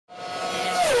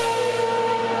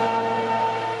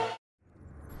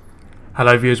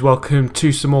Hello viewers, welcome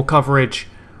to some more coverage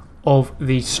of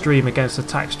the stream against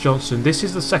aTTaX Johnson. This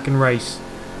is the second race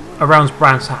around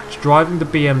Brands Hatch, driving the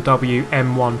BMW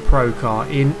M1 Pro car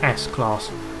in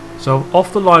S-Class. So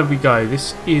off the line we go.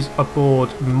 This is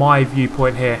aboard my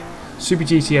viewpoint here. Super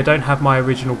GT, I don't have my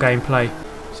original gameplay,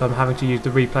 so I'm having to use the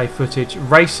replay footage.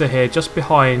 Racer here just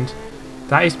behind,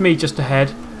 that is me just ahead.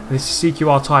 And this is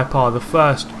CQR Type R, the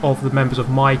first of the members of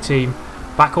my team.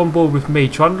 Back on board with me,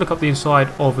 trying to look up the inside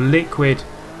of Liquid,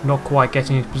 not quite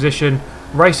getting his position.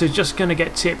 Racer's just going to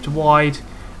get tipped wide,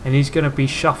 and he's going to be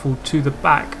shuffled to the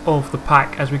back of the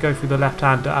pack as we go through the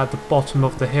left-hander at the bottom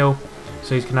of the hill.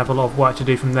 So he's going to have a lot of work to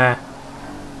do from there.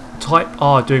 Type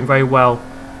R doing very well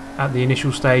at the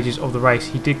initial stages of the race.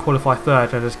 He did qualify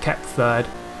third and has kept third,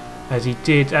 as he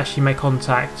did actually make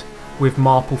contact with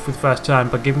Marple for the first turn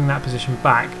by giving that position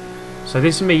back. So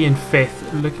this is me in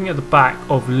 5th, looking at the back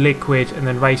of Liquid, and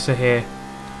then Racer here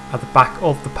at the back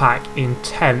of the pack in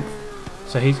 10th.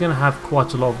 So he's going to have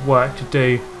quite a lot of work to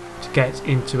do to get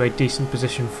into a decent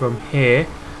position from here.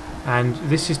 And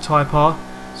this is Type R,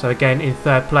 so again in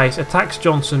 3rd place. aTTaX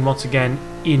Johnson once again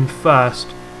in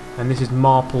 1st, and this is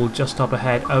Marple just up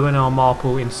ahead. ONR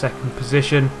Marple in 2nd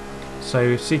position.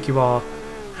 So CQR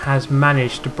has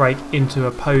managed to break into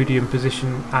a podium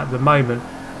position at the moment,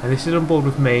 and this is on board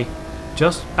with me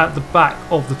just at the back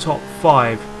of the top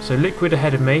 5. So Liquid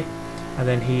ahead of me, and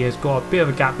then he has got a bit of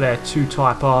a gap there to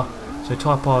Type R. So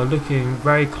Type R looking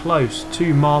very close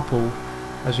to Marple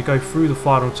as we go through the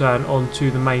final turn onto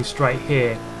the main straight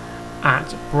here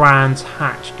at Brands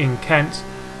Hatch in Kent.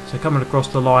 So coming across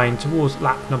the line towards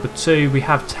lap number 2, we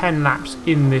have 10 laps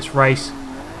in this race,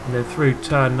 and then through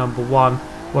turn number 1.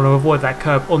 Want to avoid that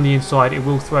curb on the inside, it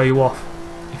will throw you off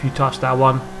if you touch that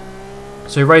one.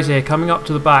 So Razor here coming up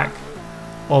to the back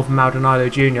of Maldonado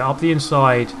Jr. up the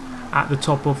inside at the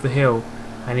top of the hill,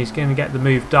 and he's going to get the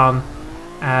move done.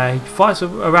 He fights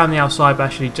around the outside, but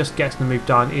actually just gets the move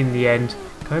done in the end.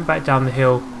 Coming back down the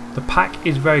hill, the pack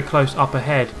is very close up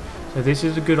ahead, so this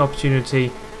is a good opportunity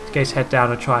to get his head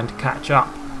down and trying to catch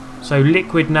up. So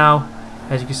Liquid now,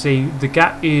 as you can see, the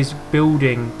gap is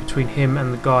building between him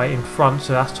and the guy in front,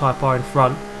 so that's Type R in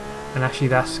front, and actually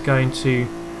that's going to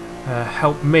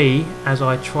help me as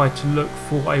I try to look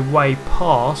for a way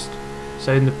past.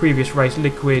 So in the previous race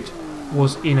Liquid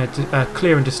was in a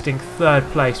clear and distinct 3rd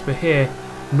place, but here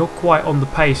not quite on the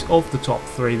pace of the top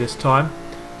 3 this time.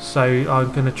 So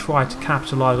I'm going to try to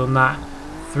capitalise on that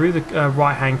through the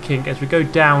right hand kink as we go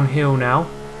downhill now.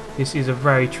 This is a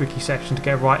very tricky section to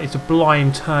get right. It's a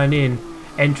blind turn in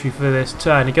entry for this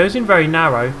turn. It goes in very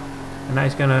narrow, and that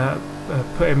is going to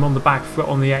put him on the back foot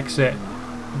on the exit.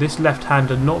 This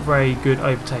left-hander not very good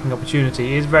overtaking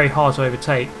opportunity. It is very hard to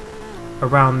overtake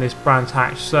around this Brands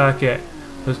Hatch circuit.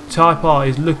 The Type R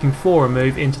is looking for a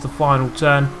move into the final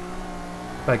turn,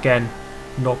 but again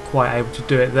not quite able to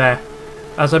do it there.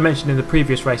 As I mentioned in the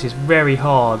previous race, it's very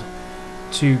hard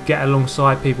to get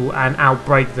alongside people and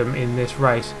outbrake them in this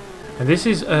race. And this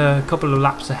is a couple of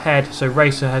laps ahead, so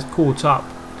Racer has caught up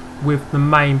with the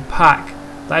main pack.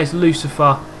 That is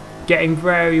Lucifer getting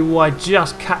very wide,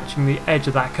 just catching the edge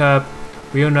of that curb.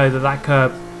 We all know that that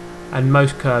curb, and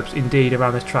most curbs indeed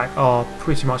around this track, are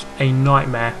pretty much a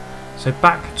nightmare. So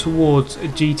back towards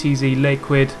GTZ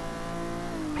Liquid.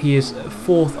 He is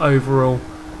 4th overall,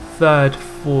 3rd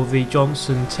for the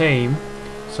Johnson team.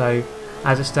 So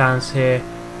as it stands here,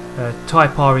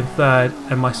 Type R in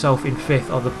 3rd and myself in 5th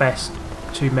are the best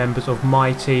 2 members of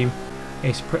my team.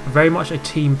 It's very much a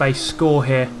team-based score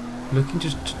here, looking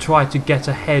just to try to get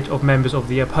ahead of members of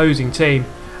the opposing team.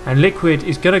 And Liquid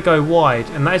is going to go wide,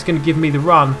 and that is going to give me the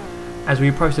run as we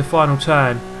approach the final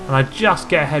turn, and I just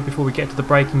get ahead before we get to the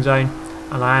braking zone,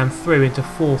 and I am through into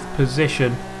 4th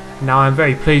position. Now I'm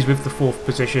very pleased with the 4th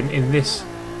position in this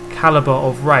calibre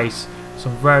of race.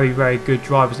 Some very good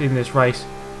drivers in this race.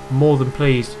 More than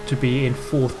pleased to be in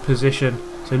 4th position.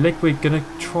 So Liquid going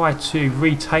to try to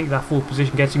retake that 4th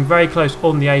position, getting very close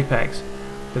on the apex,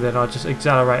 but then I'll just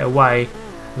accelerate away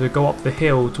as we go up the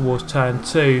hill towards turn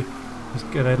 2. He's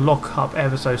going to lock up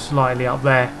ever so slightly up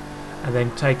there, and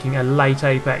then taking a late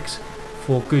apex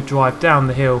for good drive down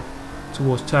the hill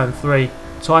towards turn 3.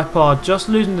 Type R just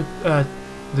losing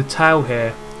the tail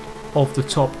here of the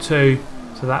top 2,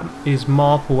 so that is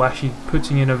Marple actually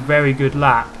putting in a very good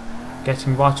lap,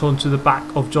 getting right onto the back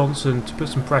of Johnson to put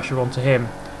some pressure onto him.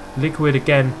 Liquid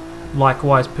again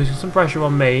likewise putting some pressure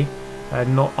on me.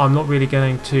 I'm not really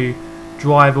going to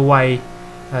drive away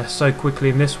so quickly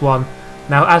in this one.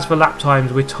 Now as for lap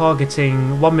times, we're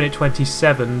targeting 1 minute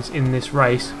 27s in this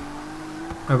race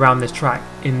around this track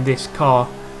in this car.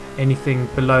 Anything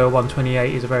below a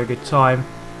 1:28 is a very good time.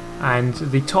 and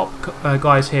the top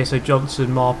guys here, so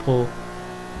Johnson, Marple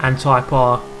and Type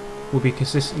R, will be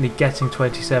consistently getting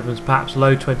 27s, perhaps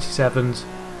low 27s,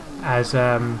 as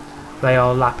they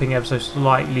are lapping ever so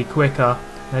slightly quicker.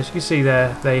 And as you can see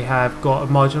there, they have got a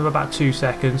margin of about 2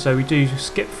 seconds, so we do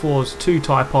skip forwards to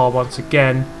Type R once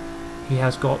again. He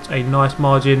has got a nice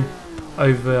margin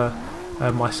over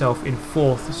myself in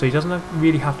 4th, so he doesn't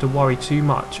really have to worry too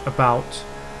much about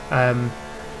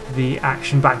the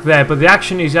action back there. But the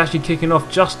action is actually kicking off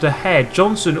just ahead.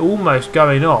 Johnson almost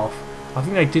going off. I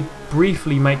think they did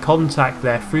briefly make contact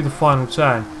there through the final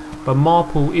turn, but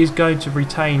Marple is going to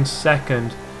retain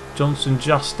 2nd. Johnson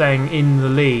just staying in the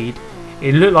lead.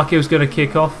 It looked like it was going to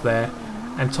kick off there,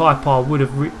 and Type R would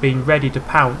have been ready to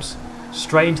pounce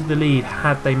straight into the lead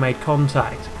had they made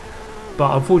contact.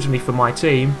 But unfortunately for my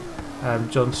team,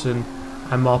 Johnson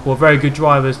and Marple are very good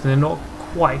drivers, and they're not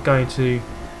quite going to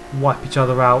wipe each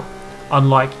other out,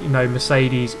 unlike, you know,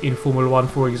 Mercedes in Formula 1,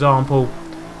 for example.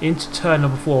 Into turn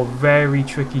number 4, very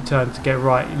tricky turn to get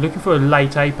right. You're looking for a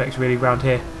late apex really around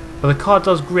here, but the car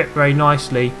does grip very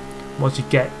nicely once you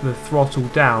get the throttle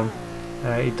down.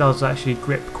 It does actually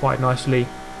grip quite nicely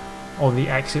on the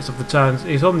exits of the turns.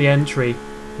 It's on the entry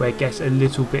where it gets a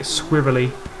little bit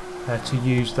squirrely, to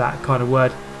use that kind of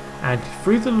word, and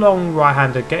through the long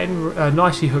right-hander, getting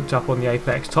nicely hooked up on the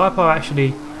apex. Type R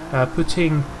actually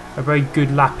putting a very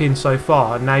good lap in so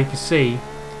far, and now you can see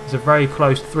it's a very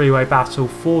close three-way battle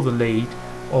for the lead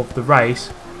of the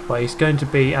race, but it's going to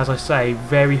be, as I say,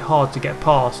 very hard to get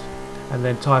past. And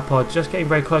then Type R just getting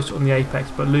very close on the apex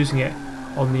but losing it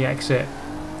on the exit,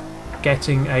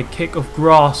 getting a kick of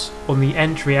grass on the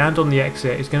entry and on the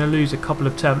exit. He's going to lose a couple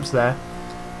of temps there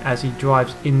as he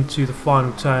drives into the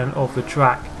final turn of the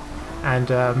track, and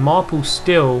Marple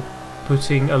still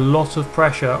putting a lot of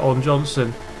pressure on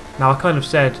Johnson. Now, I kind of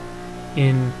said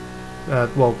in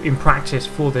practice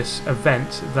for this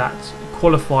event that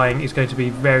qualifying is going to be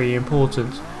very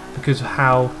important because of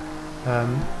how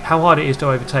hard it is to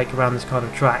overtake around this kind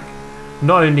of track.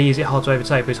 Not only is it hard to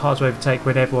overtake, but it's hard to overtake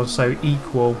when everyone's so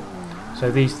equal. So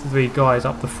these 3 guys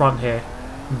up the front here,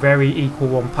 very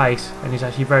equal on pace, and it's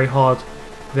actually very hard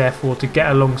therefore to get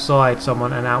alongside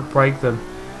someone and outbrake them.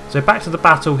 So back to the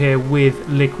battle here with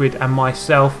Liquid and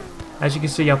myself. As you can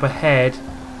see up ahead,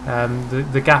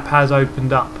 the gap has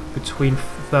opened up between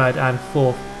 3rd and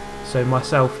 4th, so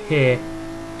myself here,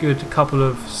 good couple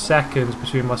of seconds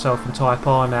between myself and Type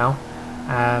R now.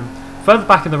 Further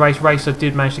back in the race, Racer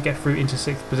did manage to get through into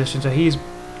 6th position, so he's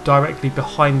directly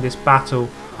behind this battle.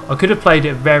 I could have played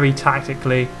it very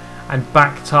tactically and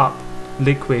backed up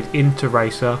Liquid into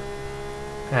Racer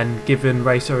and given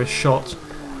Racer a shot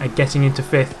at getting into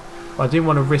 5th, but I didn't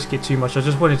want to risk it too much. I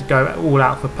just wanted to go all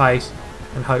out for pace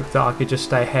and hope that I could just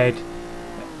stay ahead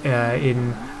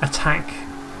in attack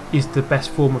is the best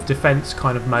form of defence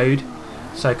kind of mode.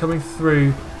 So coming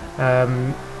through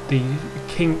the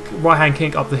right hand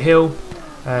kink up the hill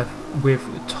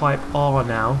with Type R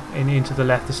now into the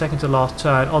left, the second to last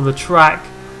turn on the track.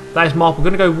 That is Marple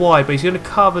going to go wide, but he's going to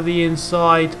cover the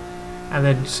inside, and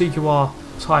then CQR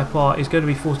Type R is going to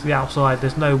be forced to the outside.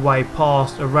 There's no way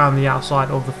past around the outside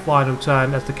of the final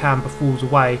turn as the camber falls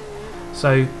away.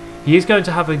 So he is going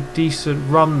to have a decent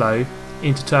run though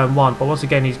into turn 1, but once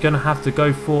again he's going to have to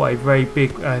go for a very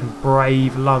big and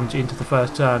brave lunge into the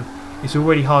first turn. It's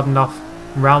already hard enough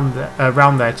around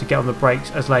there to get on the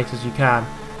brakes as late as you can.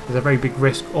 There's a very big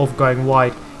risk of going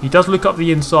wide. He does look up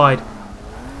the inside.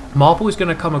 Marple is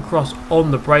going to come across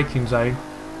on the braking zone,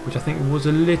 which I think was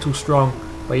a little strong,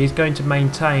 but he's going to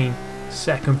maintain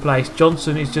 2nd place.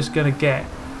 Johnson is just going to get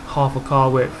half a car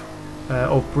width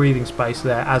of breathing space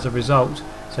there as a result.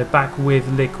 So back with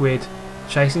Liquid,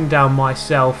 chasing down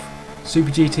myself.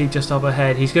 Super GT just up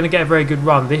ahead. He's going to get a very good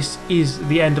run. This is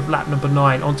the end of lap number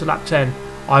 9. On to lap 10.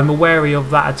 I'm wary of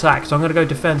that attack, so I'm going to go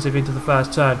defensive into the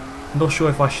first turn. I'm not sure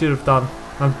if I should have done.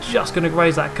 I'm just going to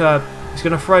graze that curb. He's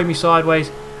going to throw me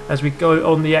sideways as we go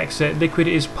on the exit. Liquid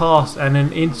is past, and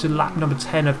then into lap number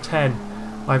 10 of 10.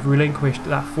 I've relinquished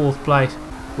that 4th place,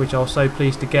 which I was so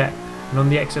pleased to get. And on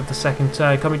the exit of the 2nd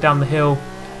turn, coming down the hill,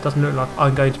 doesn't look like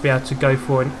I'm going to be able to go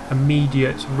for an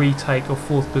immediate retake of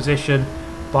 4th position,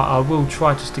 but I will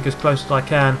try to stick as close as I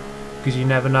can, because you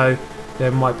never know,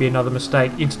 there might be another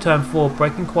mistake. Into turn 4,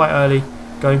 braking quite early,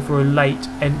 going for a late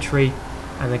entry,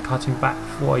 and then cutting back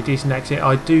for a decent exit.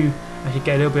 I do actually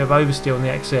get a little bit of oversteer on the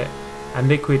exit, and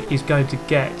Liquid is going to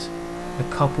get a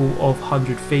couple of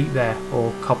 100 feet there,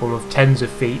 or a couple of tens of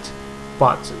feet,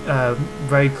 but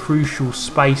very crucial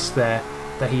space there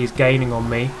that he is gaining on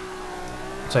me.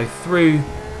 So through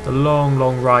the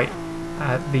long right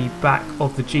at the back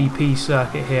of the GP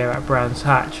circuit here at Brands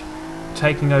Hatch,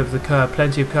 taking over the curb,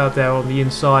 plenty of curb there on the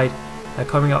inside.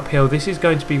 Coming uphill, this is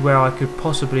going to be where I could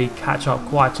possibly catch up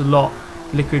quite a lot.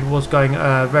 Liquid was going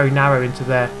very narrow into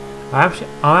there.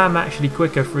 I am actually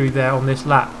quicker through there on this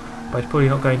lap, but it's probably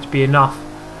not going to be enough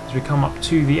as we come up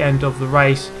to the end of the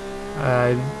race.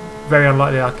 Very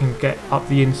unlikely I can get up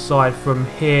the inside from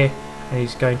here, and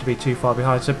he's going to be too far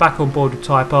behind. So back on board with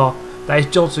Type R. That is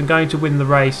Johnson going to win the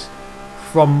race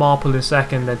from Marple in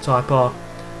second, then Type R.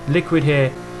 Liquid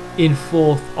here in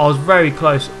fourth. I was very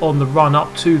close on the run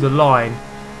up to the line,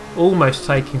 almost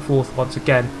taking fourth once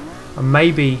again. And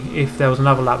maybe if there was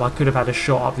another lap I could have had a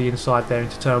shot up the inside there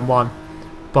into turn one.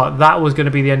 But that was going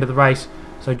to be the end of the race.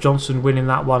 So Johnson winning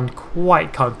that one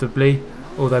quite comfortably,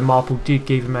 although Marple did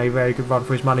give him a very good run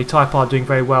for his money. Type R doing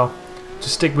very well to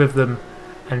stick with them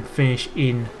and finish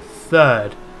in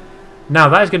third. Now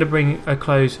that is going to bring a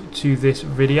close to this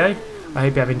video. I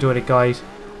hope you have enjoyed it, guys.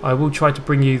 I will try to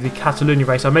bring you the Catalonia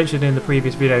race. I mentioned in the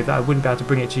previous video that I wouldn't be able to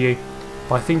bring it to you,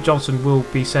 but I think Johnson will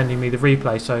be sending me the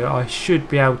replay, so I should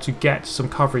be able to get some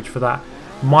coverage for that.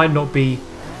 Might not be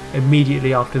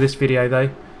immediately after this video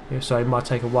though, so it might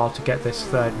take a while to get this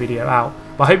third video out.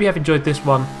 But I hope you have enjoyed this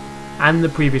one and the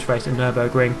previous race at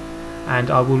Nürburgring, and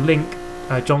I will link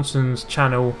Johnson's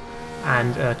channel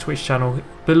and Twitch channel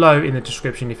below in the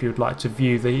description if you would like to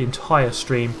view the entire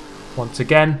stream once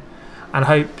again. And I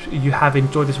hope you have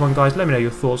enjoyed this one, guys. Let me know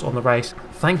your thoughts on the race.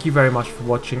 Thank you very much for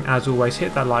watching. As always,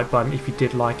 hit that like button if you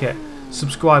did like it.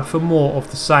 Subscribe for more of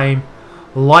the same.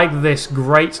 Like this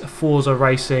great Forza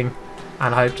racing,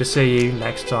 and I hope to see you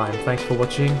next time. Thanks for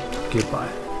watching.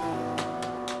 Goodbye.